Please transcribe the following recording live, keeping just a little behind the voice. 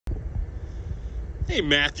Hey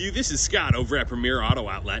Matthew, this is Scott over at Premier Auto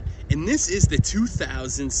Outlet, and this is the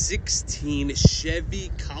 2016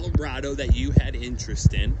 Chevy Colorado that you had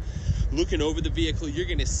interest in. Looking over the vehicle, you're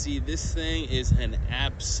gonna see this thing is an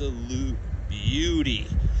absolute beauty.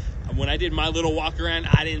 When I did my little walk around,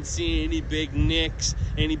 I didn't see any big nicks,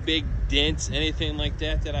 any big dents, anything like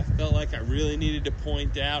that I felt like I really needed to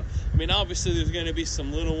point out. I mean, obviously there's gonna be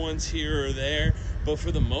some little ones here or there, but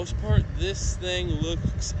for the most part, this thing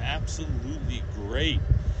looks absolutely great.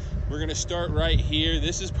 We're gonna start right here.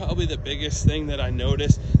 This is probably the biggest thing that I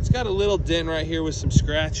noticed. It's got a little dent right here with some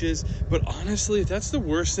scratches, but honestly, if that's the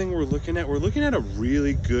worst thing we're looking at a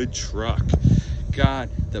really good truck. Got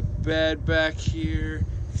the bed back here. You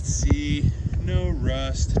can see no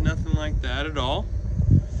rust, nothing like that at all.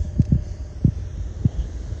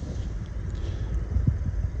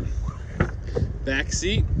 Back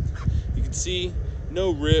seat, you can see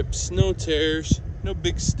no rips, no tears, no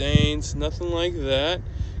big stains, nothing like that.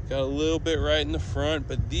 Got a little bit right in the front,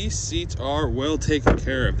 but these seats are well taken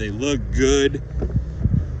care of. They look good.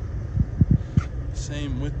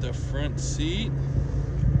 Same with the front seat.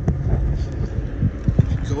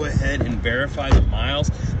 Go ahead and verify the miles.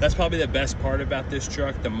 That's probably the best part about this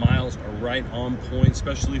truck. The miles are right on point,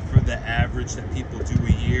 especially for the average that people do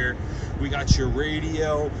a year. We got your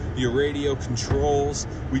radio controls.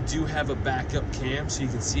 We do have a backup cam so you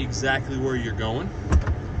can see exactly where you're going.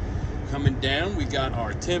 Coming down, we got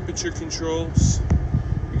our temperature controls.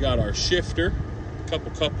 We got our shifter, a couple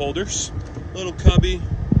cup holders, little cubby,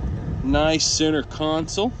 nice center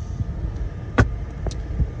console,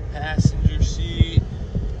 passenger seat,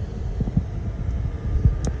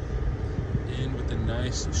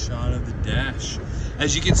 nice shot of the dash.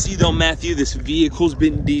 As you can see though, Matthew, this vehicle's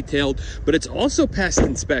been detailed, but it's also passed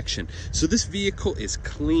inspection. So this vehicle is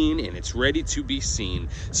clean and it's ready to be seen.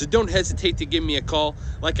 So don't hesitate to give me a call.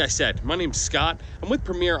 Like I said, my name's Scott. I'm with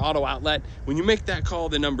Premier Auto Outlet. When you make that call,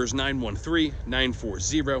 the number's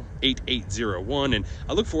 913-940-8801, and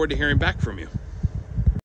I look forward to hearing back from you.